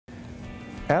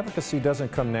Advocacy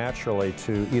doesn't come naturally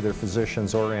to either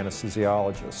physicians or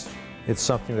anesthesiologists. It's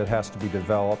something that has to be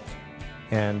developed,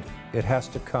 and it has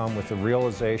to come with the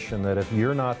realization that if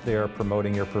you're not there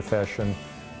promoting your profession,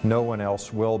 no one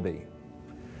else will be.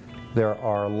 There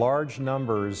are large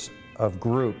numbers of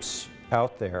groups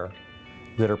out there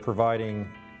that are providing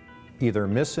either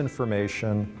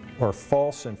misinformation or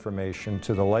false information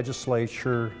to the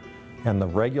legislature and the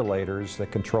regulators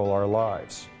that control our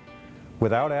lives.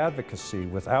 Without advocacy,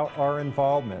 without our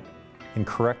involvement in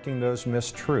correcting those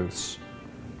mistruths,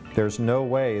 there's no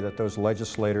way that those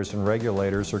legislators and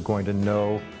regulators are going to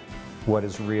know what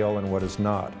is real and what is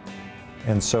not.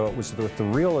 And so it was with the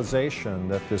realization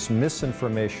that this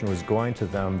misinformation was going to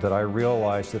them that I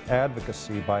realized that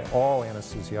advocacy by all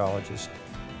anesthesiologists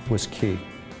was key.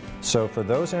 So for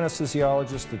those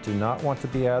anesthesiologists that do not want to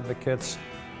be advocates,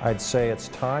 I'd say it's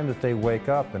time that they wake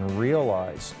up and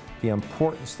realize the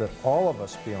importance that all of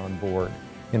us be on board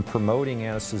in promoting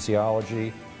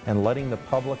anesthesiology and letting the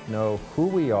public know who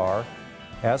we are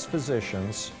as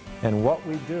physicians and what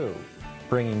we do,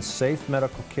 bringing safe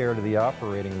medical care to the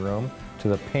operating room, to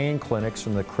the pain clinics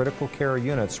and the critical care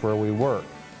units where we work,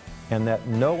 and that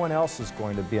no one else is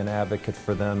going to be an advocate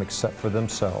for them except for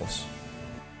themselves.